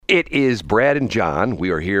It is Brad and John. We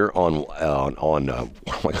are here on what am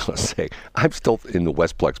I going to say? I'm still in the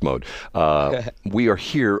Westplex mode. We are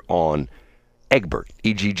here on Eggburt,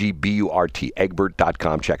 Eggburt,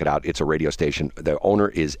 Eggburt.com. Check it out. It's a radio station. The owner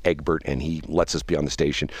is Eggburt, and he lets us be on the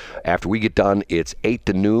station. After we get done, it's 8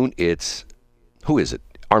 to noon. It's, who is it?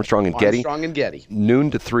 Armstrong and Getty. Armstrong and Getty.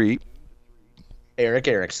 Noon to 3. Eric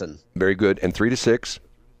Erickson. Very good. And 3 to 6.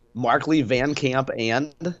 Markley, Van Camp,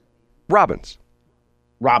 and Robbins.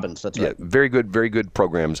 That's right. Yeah, very good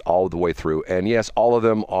programs all the way through. And yes, all of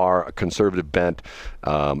them are a conservative bent,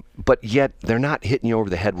 but yet they're not hitting you over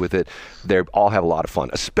the head with it. They all have a lot of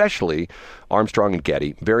fun, especially Armstrong and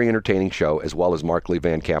Getty. Very entertaining show, as well as Markley,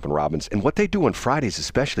 Van Camp, and Robbins. And what they do on Fridays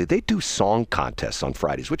especially, they do song contests on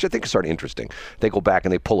Fridays, which I think is sort of interesting. They go back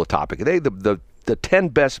and they pull a topic. The 10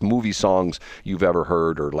 best movie songs you've ever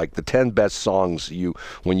heard, or like the 10 best songs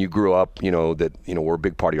when you grew up, that were a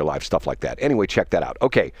big part of your life, stuff like that. Anyway, check that out.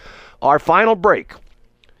 Okay, our final break.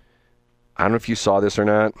 I don't know if you saw this or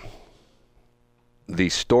not. The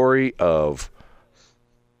story of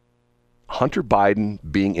Hunter Biden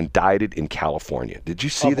being indicted in California. Did you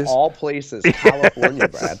see this? Of all places, California,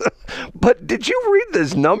 Brad. But did you read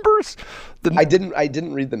those numbers? I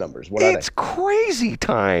didn't read the numbers. What are they? It's crazy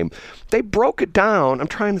time. They broke it down. I'm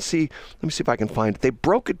trying to see. Let me see if I can find it. They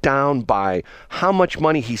broke it down by how much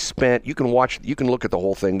money he spent. You can look at the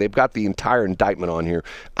whole thing. They've got the entire indictment on here.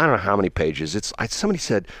 I don't know how many pages. Somebody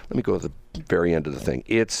said, let me go to the very end of the thing.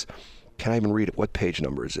 Can I even read it? What page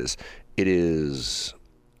number is this? It is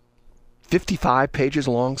 55 pages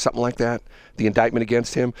long, something like that, the indictment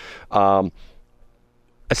against him.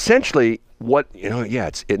 Essentially,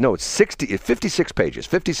 it's 56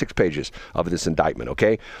 pages of this indictment,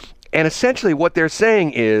 okay? And essentially what they're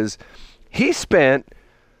saying is he spent,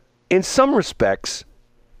 in some respects,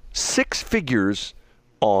 6 figures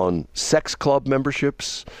on sex club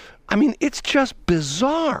memberships. I mean, it's just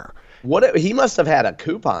bizarre. He must have had a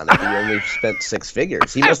coupon if he only spent 6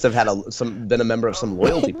 figures. He must have had been a member of some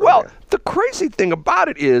loyalty program. Well, the crazy thing about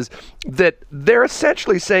it is that they're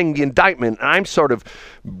essentially saying the indictment, and I'm sort of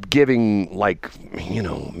giving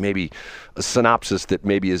maybe a synopsis that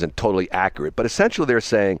maybe isn't totally accurate, but essentially they're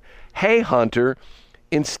saying, hey, Hunter,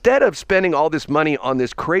 instead of spending all this money on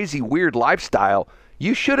this crazy, weird lifestyle,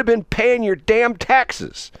 you should have been paying your damn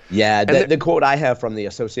taxes. Yeah, the quote I have from the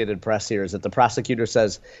Associated Press here is that the prosecutor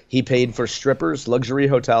says he paid for strippers, luxury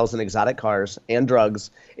hotels, and exotic cars, and drugs.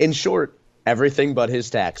 In short, everything but his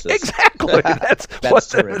taxes. Exactly. That's what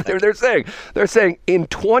they're saying. They're saying in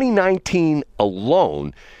 2019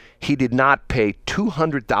 alone, he did not pay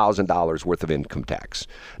 $200,000 worth of income tax.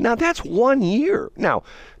 Now, that's 1 year. Now,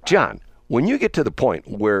 John, when you get to the point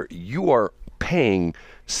where you are paying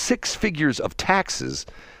 6 figures of taxes,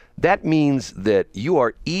 that means that you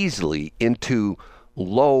are easily into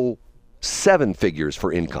low 7 figures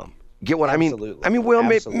for income. Get what Absolutely. I mean? Well,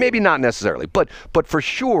 maybe not necessarily, but for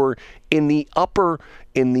sure in the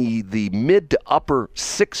mid to upper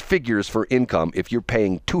 6 figures for income if you're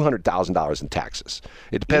paying $200,000 in taxes.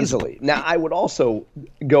 It depends. Easily. Now, I would also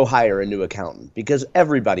go hire a new accountant, because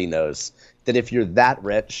everybody knows that if you're that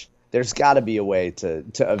rich, there's got to be a way to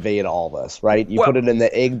evade all this, right? You put it in the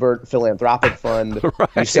Eggburt Philanthropic Fund. Right.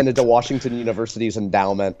 You send it to Washington University's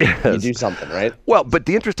endowment. Yes. You do something, right? Well, but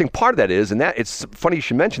the interesting part of that is, and that it's funny you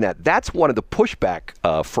should mention that, that's one of the pushback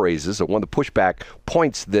phrases, or one of the pushback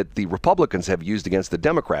points that the Republicans have used against the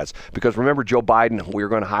Democrats. Because remember, Joe Biden, we were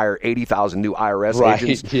going to hire 80,000 new IRS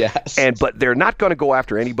agents. Yes. But they're not going to go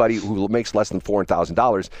after anybody who makes less than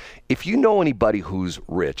 $400,000. If you know anybody who's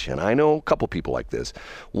rich, and I know a couple people like this,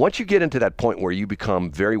 once you get into that point where you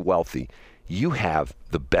become very wealthy, you have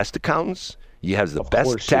the best accountants, you have the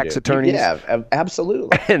best tax attorneys. Yeah,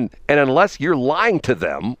 absolutely. And unless you're lying to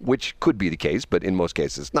them, which could be the case, but in most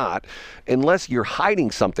cases not, unless you're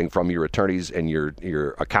hiding something from your attorneys and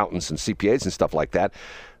your accountants and CPAs and stuff like that,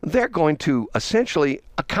 they're going to essentially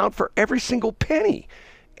account for every single penny.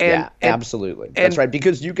 Absolutely. That's right,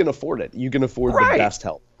 because you can afford it. You can afford the best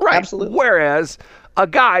help. Right. Absolutely. Whereas a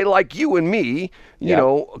guy like you and me,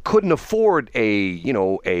 couldn't afford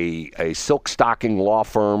a silk stocking law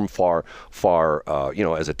firm for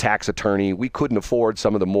as a tax attorney. We couldn't afford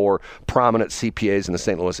some of the more prominent CPAs in the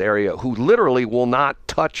St. Louis area who literally will not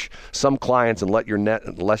touch some clients unless your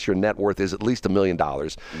net worth is at least $1 million.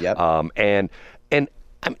 Yep. And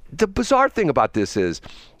the bizarre thing about this is,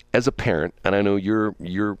 as a parent, and I know your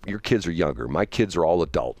kids are younger, my kids are all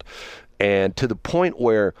adult, and to the point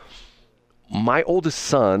where my oldest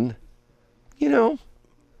son, he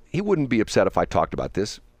wouldn't be upset if I talked about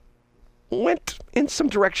this, went in some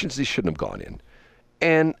directions he shouldn't have gone in.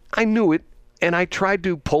 And I knew it, and I tried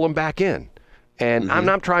to pull him back in. And I'm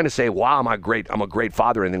not trying to say, wow, I'm a great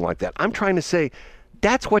father or anything like that. I'm trying to say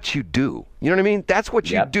that's what you do. You know what I mean? That's what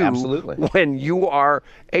you do absolutely. when you are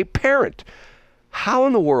a parent. How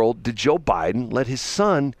in the world did Joe Biden let his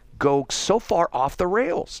son go so far off the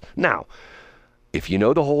rails? Now, if you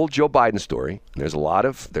know the whole Joe Biden story, there's a lot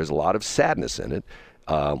of sadness in it.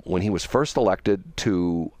 When he was first elected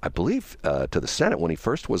to, I believe, to the Senate, when he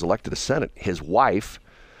first was elected to the Senate, his wife,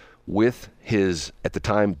 with his, at the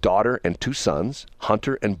time, daughter and 2 sons,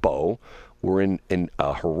 Hunter and Beau, were in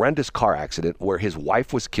a horrendous car accident where his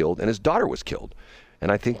wife was killed and his daughter was killed.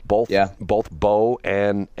 And I think both Beau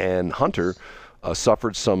and Hunter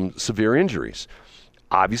suffered some severe injuries.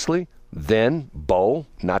 Obviously, then Beau,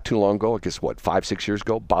 not too long ago, I guess 5-6 years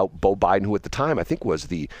ago, Beau Biden, who at the time I think wasn't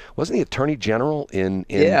the Attorney General in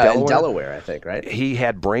Delaware? In Delaware, I think, right? He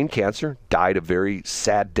had brain cancer, died a very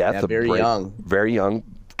sad death. Very young,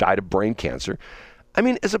 died of brain cancer. I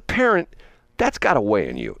mean, as a parent, that's got to weigh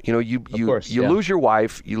on you. You know, you lose your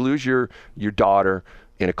wife, you lose your daughter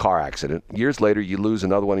in a car accident. Years later, you lose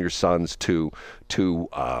another one of your sons to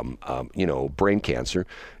brain cancer.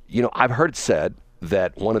 You know, I've heard it said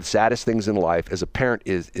that one of the saddest things in life as a parent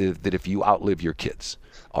is that if you outlive your kids,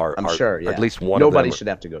 or at least one of them. Nobody should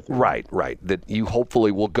have to go through. Right. That you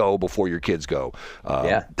hopefully will go before your kids go.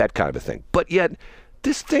 That kind of a thing. But yet,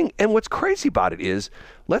 this thing, and what's crazy about it is,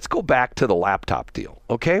 let's go back to the laptop deal,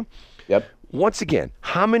 okay? Yep. Once again,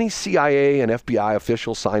 how many CIA and FBI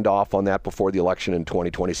officials signed off on that before the election in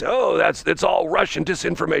 2020? Say, oh, it's all Russian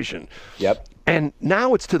disinformation. Yep. And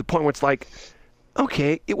now it's to the point where it's like,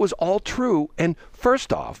 okay, it was all true. And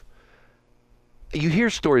first off, you hear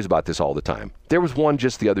stories about this all the time. There was one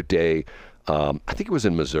just the other day, I think it was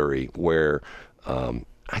in Missouri, where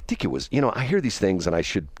I think it was, I hear these things and I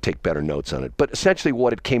should take better notes on it. But essentially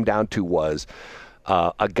what it came down to was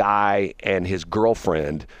a guy and his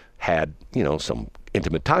girlfriend had, some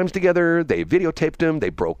intimate times together. They videotaped him. They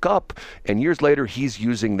broke up. And years later, he's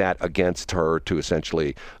using that against her to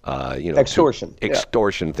essentially, extortion.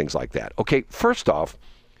 Extortion, things like that. Okay, first off,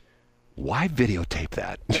 why videotape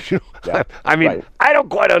that? I mean, right. I don't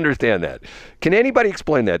quite understand that. Can anybody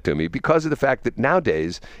explain that to me? Because of the fact that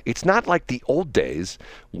nowadays, it's not like the old days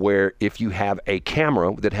where if you have a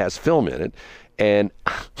camera that has film in it and...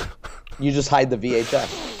 you just hide the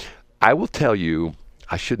VHS. I will tell you,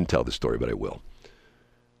 I shouldn't tell this story, but I will.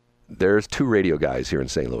 There's 2 radio guys here in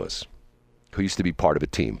St. Louis who used to be part of a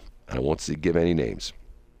team. I don't want to give any names.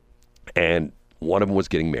 And one of them was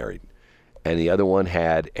getting married. And the other one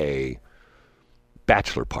had a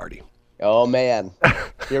bachelor party. Oh, man.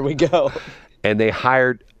 Here we go. And they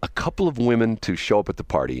hired a couple of women to show up at the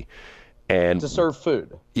party. And to serve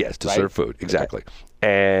food. Yes, to serve food. Exactly. Okay.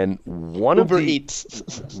 And one of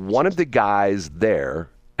the guys there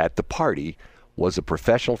at the party was a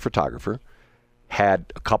professional photographer,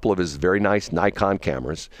 had a couple of his very nice Nikon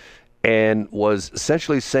cameras, and was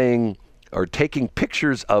essentially saying or taking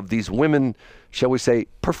pictures of these women, shall we say,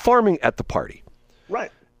 performing at the party.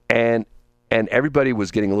 Right. And everybody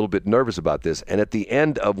was getting a little bit nervous about this. And at the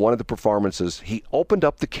end of one of the performances, he opened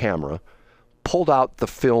up the camera, pulled out the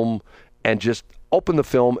film, and just opened the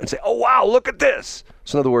film and say, oh, wow, look at this.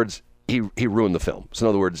 So in other words, he ruined the film. So in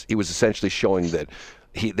other words, he was essentially showing that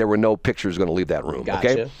there were no pictures going to leave that room.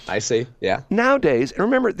 Gotcha. Okay? I see. Yeah. Nowadays, and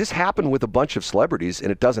remember, this happened with a bunch of celebrities,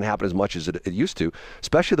 and it doesn't happen as much as it used to,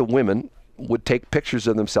 especially the women would take pictures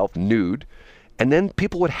of themselves nude, and then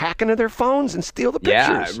people would hack into their phones and steal the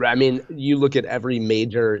pictures. Yeah, I mean, you look at every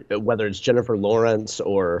major, whether it's Jennifer Lawrence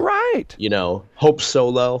or, Hope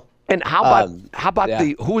Solo. And how about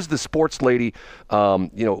who was the sports lady, the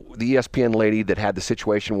ESPN lady that had the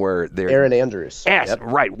situation where Erin Andrews. Yes, yep.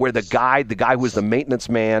 Right, where the guy who was the maintenance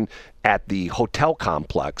man at the hotel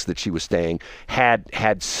complex that she was staying had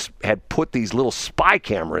put these little spy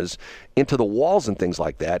cameras into the walls and things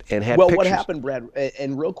like that, and had pictures. What happened, Brad?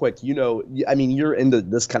 And real quick, I mean, you're into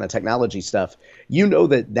this kind of technology stuff. You know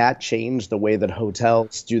that changed the way that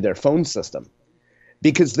hotels do their phone system.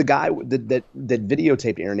 Because the guy that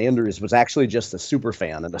videotaped Erin Andrews was actually just a super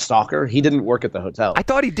fan and a stalker. He didn't work at the hotel. I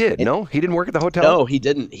thought he did. No, he didn't work at the hotel. No, he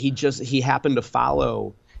didn't. He happened to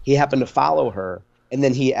follow her, and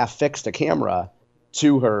then he affixed a camera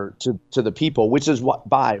to her to the people, which is why,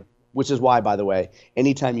 by the way,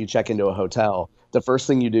 anytime you check into a hotel, the first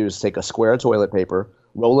thing you do is take a square of toilet paper,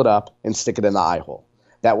 roll it up, and stick it in the eye hole.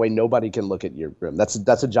 That way, nobody can look at your room. That's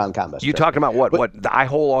a John Combest. You talking about what the eye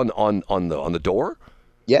hole on the door?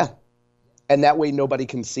 Yeah, and that way nobody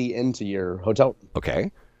can see into your hotel room.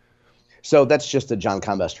 Okay. So that's just a John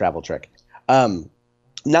Combest travel trick.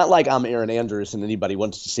 Not like I'm Aaron Andrews and anybody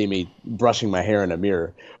wants to see me brushing my hair in a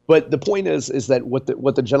mirror. But the point is that what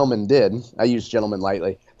the gentleman did, I use gentleman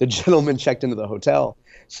lightly, the gentleman checked into the hotel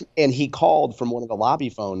and he called from one of the lobby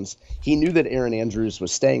phones. He knew that Aaron Andrews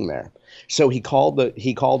was staying there. So he called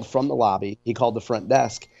from the lobby, he called the front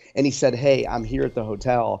desk, and he said, "Hey, I'm here at the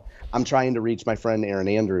hotel. I'm trying to reach my friend Aaron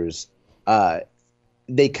Andrews."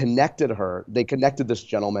 They connected this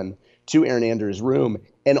gentleman to Aaron Andrews' room,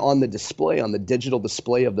 and on the display, on the digital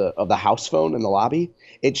display of the house phone in the lobby,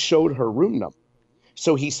 it showed her room number.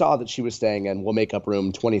 So he saw that she was staying in, we'll make up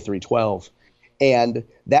room 2312. And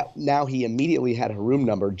that now he immediately had her room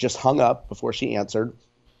number, just hung up before she answered.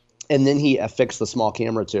 And then he affixed the small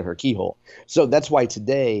camera to her keyhole. So that's why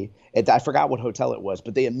today, I forgot what hotel it was,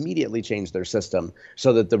 but they immediately changed their system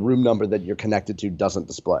so that the room number that you're connected to doesn't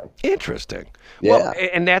display. Interesting. Yeah. Well,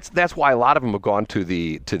 and that's why a lot of them have gone to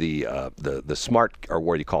the smart, or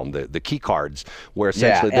what do you call them, the key cards, where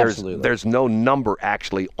essentially there's no number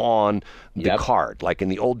actually on the card. Like in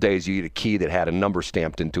the old days, you had a key that had a number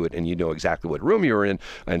stamped into it, and you know exactly what room you were in,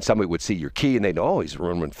 and somebody would see your key and they know, oh, he's in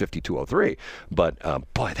room 5203. But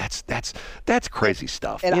boy, that's crazy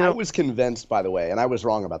stuff. And I was convinced, by the way, and I was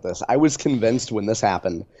wrong about this. I was convinced when this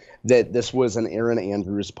happened that this was an Aaron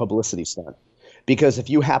Andrews publicity stunt. Because if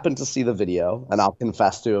you happen to see the video, and I'll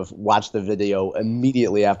confess to have watched the video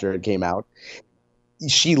immediately after it came out,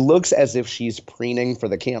 she looks as if she's preening for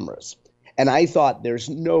the cameras. And I thought there's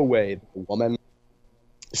no way the woman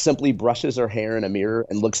simply brushes her hair in a mirror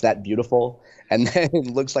and looks that beautiful and then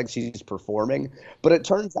looks like she's performing. But it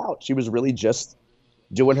turns out she was really just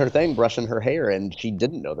doing her thing, brushing her hair, and she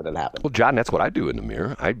didn't know that it happened. Well, John, that's what I do in the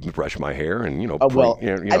mirror. I brush my hair, and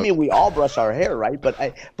I mean, we all brush our hair, right? But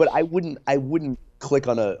I wouldn't click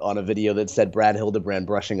on a video that said Brad Hildebrand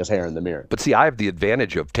brushing his hair in the mirror. But see, I have the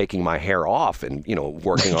advantage of taking my hair off and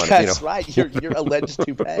working on it. That's right. You're alleged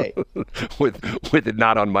to pay with it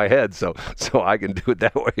not on my head, so I can do it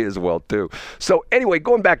that way as well too. So anyway,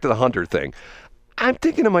 going back to the Hunter thing, I'm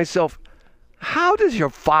thinking to myself, how does your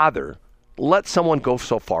father let someone go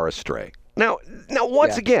so far astray? Now,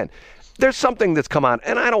 once again, there's something that's come out,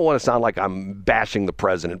 and I don't want to sound like I'm bashing the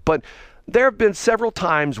president, but there have been several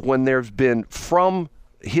times when there's been, from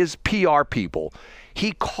his PR people,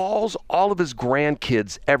 he calls all of his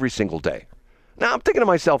grandkids every single day. Now, I'm thinking to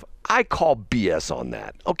myself, I call BS on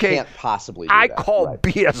that, okay? Can't possibly do I that. call Right.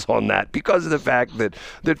 BS on that because of the fact that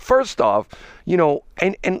first off,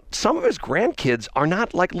 and some of his grandkids are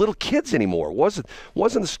not like little kids anymore. Wasn't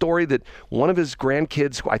the story that one of his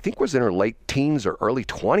grandkids, who I think was in her late teens or early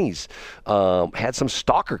 20s, had some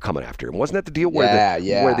stalker coming after him? Wasn't that the deal where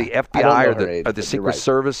the FBI or the Secret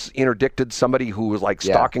Service interdicted somebody who was like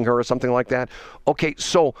stalking her or something like that? Okay,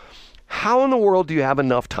 so how in the world do you have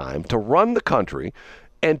enough time to run the country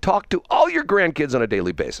and talk to all your grandkids on a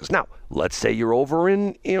daily basis? Now, let's say you're over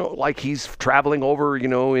in, like he's traveling over,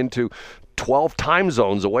 into 12 time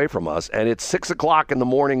zones away from us, and it's 6 o'clock in the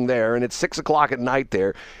morning there, and it's 6 o'clock at night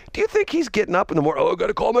there. Do you think he's getting up in the morning? Oh, I got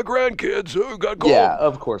to call my grandkids. Oh, got to call. Yeah,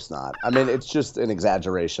 of course not. I mean, it's just an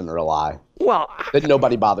exaggeration or a lie. Well, that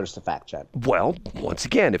nobody bothers to fact check. Well, once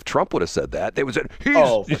again, if Trump would have said that, they would have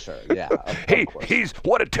said, for sure, yeah. He's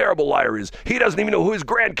what a terrible liar he is. He doesn't even know who his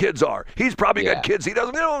grandkids are. He's probably got kids. He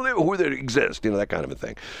doesn't know who they exist. That kind of a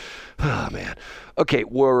thing. Oh, man. Okay,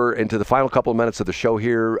 we're into the final couple of minutes of the show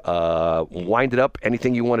here. Wind it up.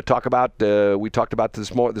 Anything you want to talk about? We talked about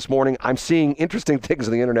this morning. I'm seeing interesting things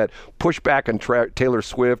on the internet. Pushback on Taylor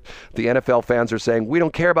Swift. The NFL fans are saying, we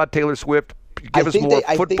don't care about Taylor Swift. Give us more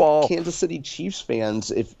football. I think Kansas City Chiefs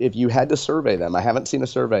fans, if you had to survey them, I haven't seen a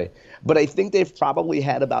survey, but I think they've probably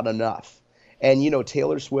had about enough. And,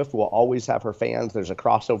 Taylor Swift will always have her fans. There's a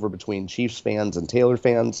crossover between Chiefs fans and Taylor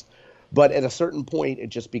fans. But at a certain point, it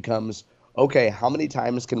just becomes, okay, how many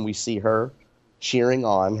times can we see her cheering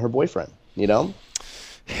on her boyfriend,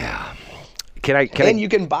 Yeah. You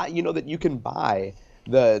can buy, you can buy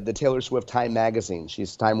the Taylor Swift Time magazine.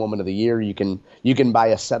 She's Time Woman of the Year. You can buy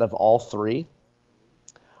a set of all three.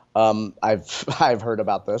 I've heard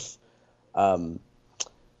about this. I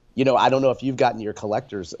don't know if you've gotten your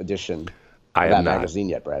collector's edition of that magazine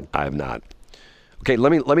yet, Brad. I have not. Okay,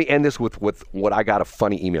 let me end this with what I got a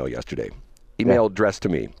funny email yesterday. Email addressed to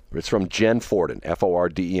me. It's from Jen Forden,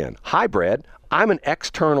 F-O-R-D-E-N. Hi, Brad. I'm an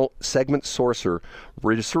external segment sourcer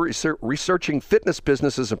researching fitness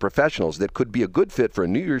businesses and professionals that could be a good fit for a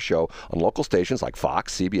New Year's show on local stations like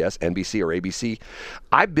Fox, CBS, NBC, or ABC.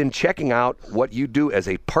 I've been checking out what you do as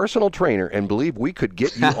a personal trainer and believe we could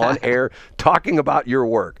get you on air talking about your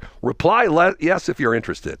work. Reply yes if you're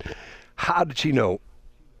interested. How did she know?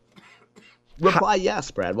 Reply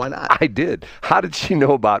yes, Brad. Why not? I did. How did she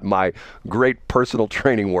know about my great personal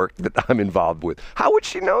training work that I'm involved with? How would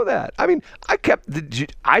she know that? I mean, I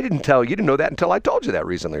didn't tell you. You didn't know that until I told you that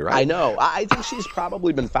recently, right? I know. I think she's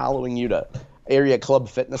probably been following you to area club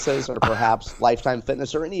fitnesses or perhaps Lifetime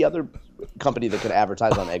Fitness or any other company that could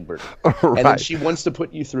advertise on Eggburt. Right. And then she wants to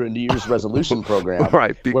put you through a New Year's resolution program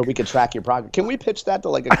right. where we could track your progress. Can we pitch that to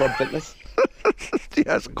like a club fitness?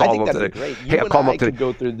 Yes, I think that'd be great. You and I could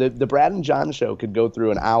go through the Brad and John show could go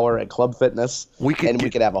through an hour at Club Fitness, we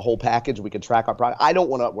could have a whole package. We could track our progress. I don't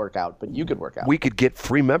want to work out, but you could work out. We could get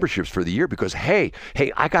free memberships for the year because hey,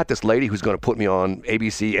 I got this lady who's going to put me on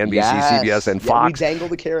ABC, NBC, CBS, and Fox. We dangle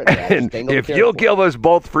the carrot. Brad. And if you'll give us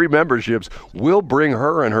both free memberships, we'll bring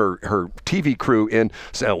her and her TV crew in,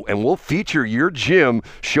 and we'll feature your gym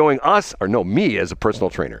showing us, or no, me as a personal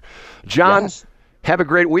trainer. John. Yes. Have a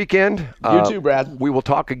great weekend. You too, Brad. We will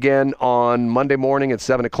talk again on Monday morning at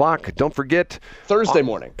 7 o'clock. Don't forget. Thursday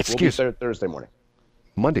morning. Thursday morning.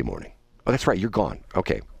 Monday morning. Oh, that's right. You're gone.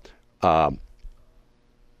 Okay.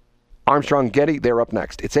 Armstrong, Getty, they're up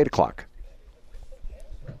next. It's 8 o'clock.